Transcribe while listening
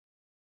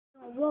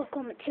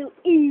welcome to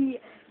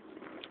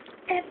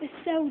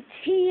episode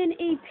 10,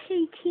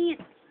 ep10,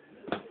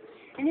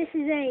 and this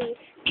is a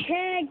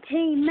tag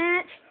team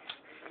match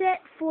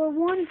set for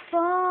one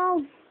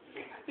fall,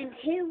 and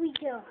here we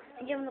go.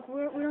 And look,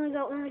 we only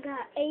got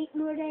 8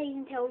 more days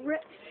until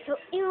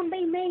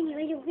MB Mania.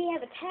 We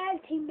have a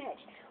tag team match.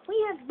 We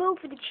have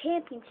both of the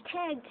champions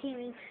tag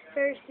teaming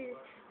versus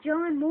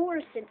John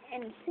Morrison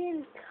and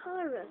Sin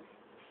Cara.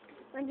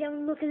 And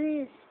gentlemen, look at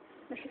this.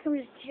 Here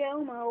comes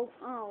Jomo.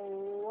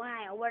 Oh,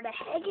 wow. Where the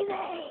heck is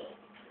he?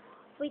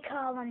 We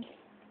call him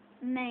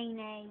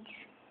Mayonnaise.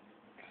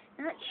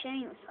 Not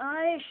Sheamus. Oh,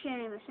 there's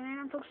Sheamus. Man,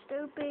 I'm so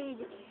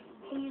stupid.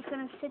 He's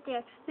going to sit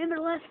there.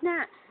 Remember last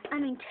night? 2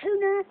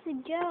 nights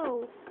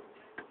ago.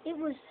 It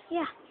was,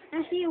 yeah.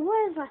 Actually, it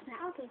was last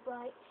night. I was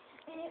right.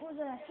 And it was,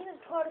 he was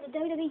part of the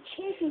WWE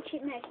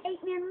Championship match.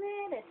 8-man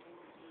ladder.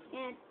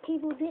 And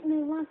people didn't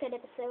really like that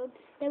episode.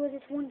 There was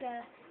this one guy,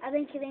 I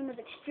think his name was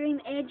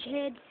Extreme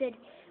Edgehead, said,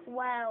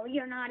 "Wow,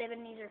 you're not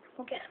Ebenezer."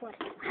 Well, guess what?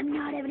 I'm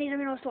not Ebenezer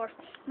Mineral Source.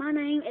 My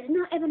name is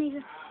not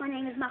Ebenezer. My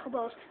name is Michael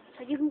Bowles.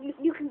 So you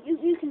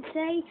can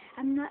say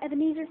I'm not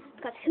Ebenezer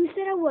because who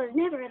said I was?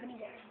 Never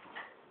Ebenezer.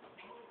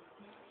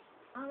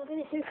 Oh, look at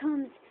this. Here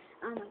comes.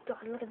 Oh my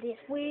God! Look at this.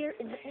 Where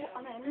is it?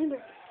 Oh,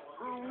 remember.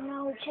 Oh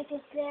no! Check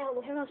this out.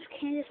 Look, here comes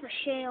Candice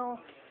Michelle.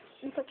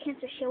 Look at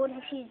Candice Michelle. What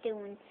is she's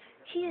doing?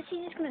 She's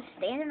just gonna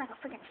stand there like a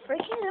freaking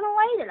freak. She's gonna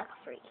lay there like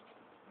a freak.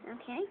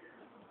 Okay.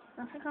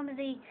 Well, here comes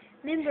the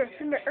remember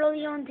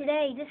early on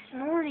today, this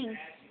morning,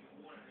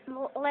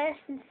 less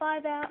than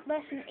 5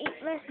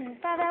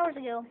 hours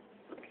ago,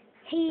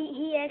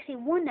 he actually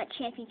won that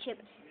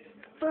championship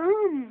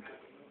from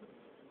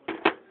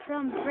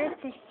Bret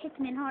the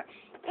Hitman Hart.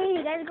 And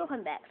you guys go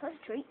come back. So that's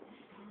a treat.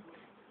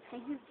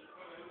 Thank you.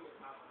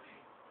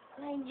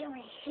 Ladies and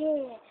gentlemen,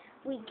 here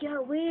we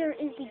go. Where's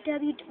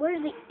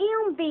the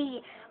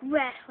MB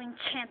Wrestling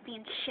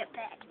Championship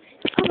at?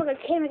 Oh my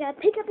God, camera guy,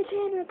 pick up the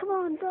camera. Come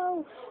on,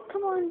 bro.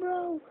 Come on,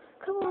 bro.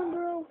 Come on,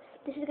 bro.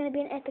 This is gonna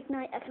be an epic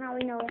night. I can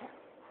already know it.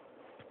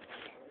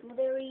 Well,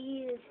 there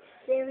he is.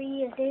 There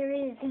he is. There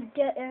is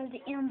the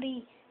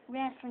MB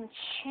Wrestling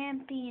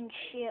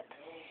Championship.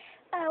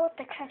 Oh, what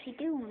the crap's he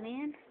doing,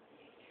 man?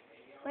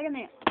 Wait a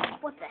minute.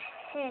 What the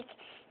heck?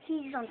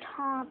 He's on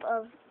top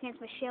of Candice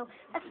Michelle.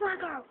 That's my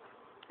girl.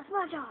 That's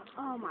my job.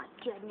 Oh my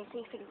goodness, are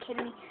you freaking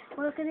kidding me?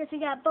 Well, look at this. We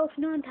got both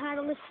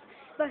non-titleists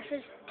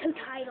versus 2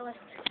 titleists.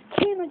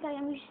 Camera guy,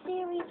 are you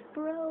serious,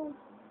 bro?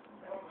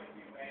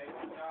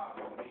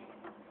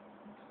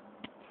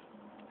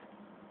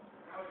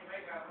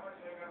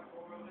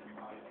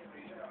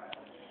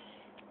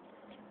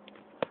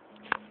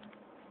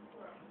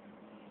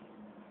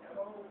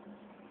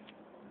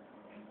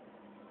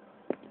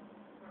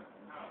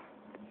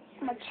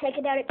 I'm gonna check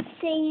it out at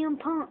CM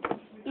Punk.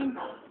 And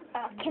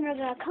camera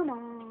guy, come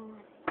on.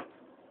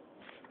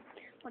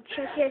 Well,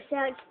 check this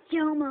out. It's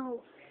Jomo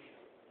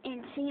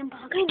and CM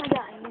Punk. Oh my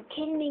God, are you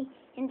kidding me?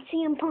 And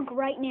CM Punk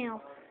right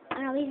now. I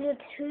know these are the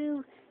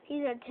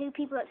two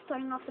people that's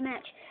starting off the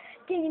match.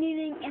 Ding ding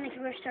ding, and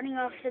we're starting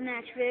off the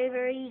match very,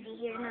 very easy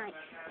here tonight.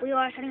 We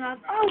are starting off.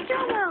 Oh,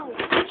 Jomo!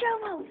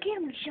 Jomo! Get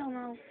him,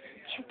 Jomo!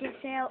 Check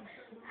this out.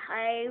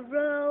 High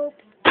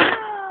rope.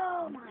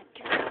 Oh my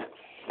God.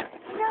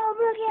 No,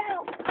 look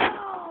out!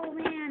 Oh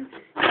man.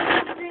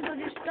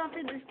 Just stop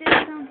it, just do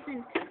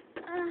something.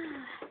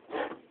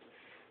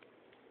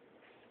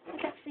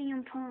 Look at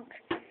CM Punk.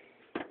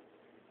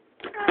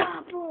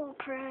 Ah, bull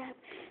crap.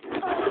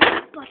 Oh,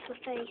 bust the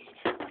face.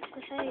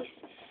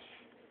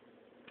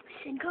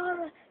 Sin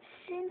Cara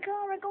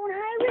going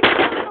high with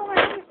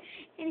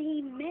and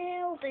he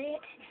nailed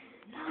it.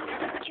 Oh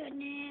my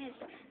goodness.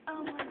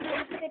 Oh my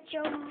goodness, look at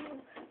Jomo.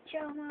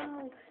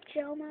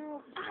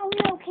 Oh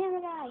no,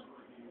 camera guy.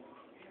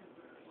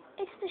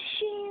 It's the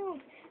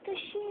Shield.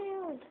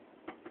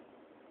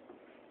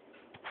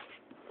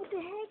 What the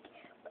heck?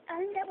 I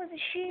think that was a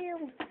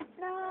Shield.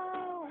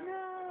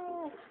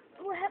 No.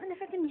 What happened to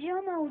freaking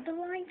Jomo? The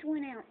lights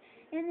went out.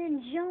 And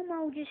then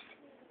Jomo just...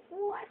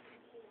 What?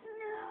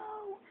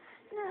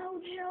 No,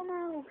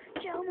 Jomo.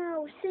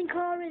 Sin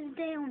Cara is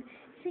down.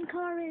 Ladies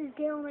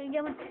and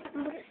gentlemen.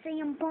 Look at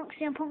CM Punk.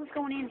 CM Punk's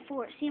going in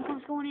for it.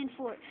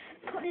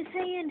 Put his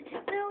hand.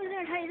 No, he's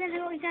gonna try.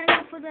 He's gotta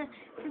go for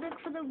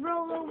the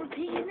rollover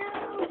pin.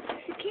 No,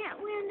 you can't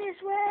win this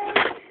way.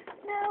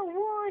 No,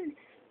 1,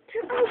 2.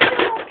 Oh,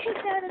 Jomo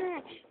kicked out of the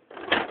match.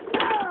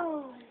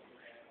 Oh,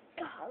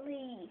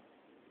 golly.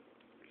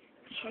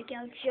 Check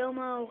out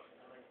Jomo.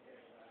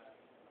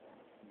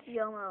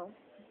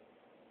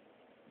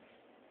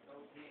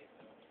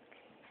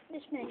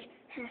 This match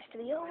has to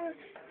be over.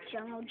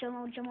 Jomo.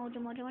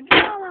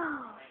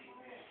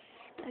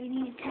 Oh, you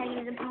need to tag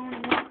his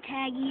opponent.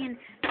 Tag in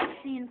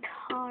Sin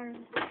Cara.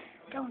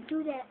 Don't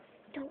do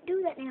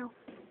that now.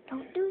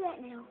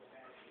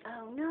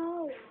 Oh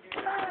no.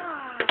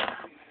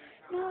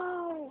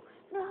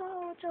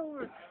 No, it's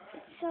over.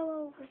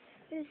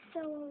 It's so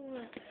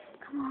over.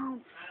 Come on.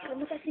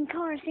 Look at Sin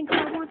Cara. Sin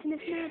Cara wants in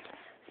this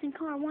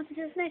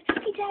match.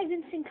 He tags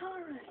in Sin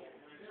Cara.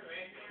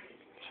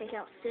 Check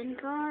out Sin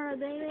Cara,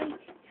 baby.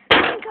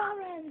 Sin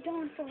Cara is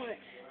going for it.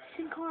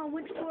 Sin Cara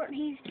went for it,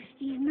 and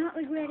he's not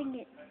regretting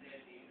it.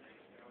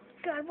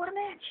 God, what a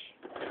match!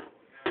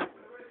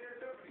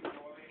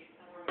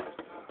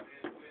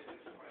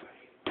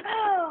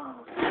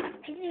 Oh,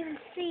 he didn't even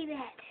see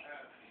that.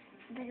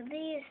 Look at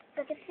this.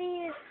 Look at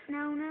this.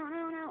 No.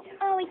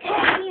 Oh, he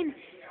tagged in,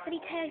 but he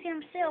tagged in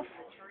himself.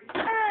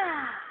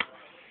 Ah!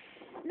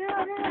 No.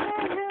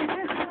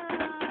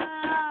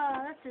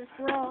 Ah, that's just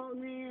wrong,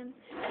 man.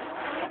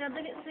 Now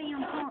look at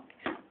CM Punk.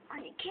 Are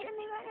you kidding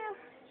me right now?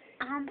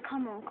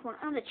 Come on.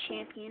 I'm the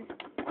champion.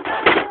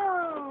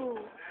 Oh!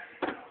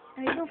 Now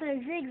he's going for the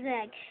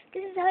zigzag.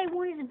 This is how he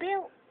won his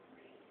belt.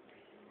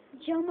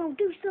 Jomo,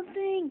 do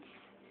something.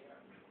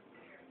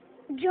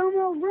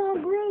 Jomo,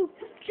 wrong group.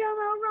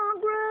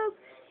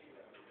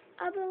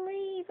 I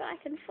believe I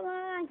can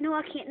fly. No,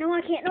 I can't. No,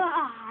 I can't. No,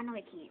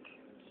 I can't.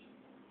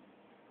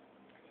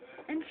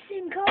 And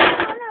Sin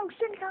Cara. Oh, no,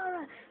 Sin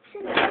Cara.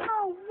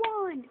 Oh,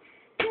 1,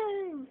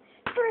 2,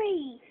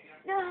 3.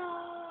 No.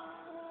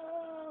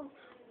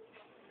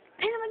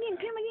 Pin him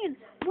again.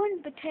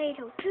 1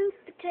 potato, 2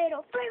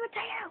 potato, 3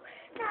 potato.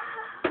 No.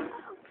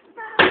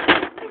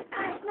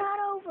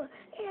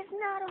 It's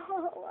not over.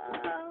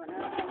 Oh,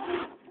 no.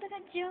 Look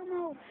at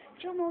Jomo.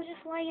 Jomo's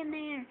just laying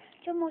there.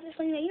 You know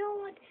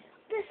what?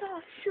 This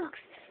all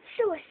sucks.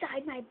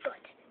 Suicide my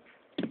butt.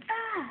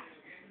 Ah.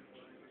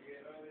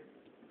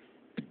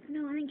 No,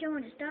 I think Jomo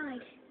just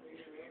died.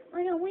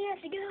 Oh no, we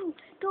have to go.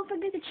 Don't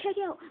forget to check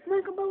out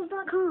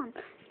michaelbowles.com.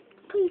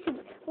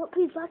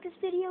 Please like this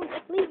video,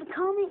 leave a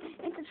comment,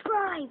 and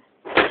subscribe.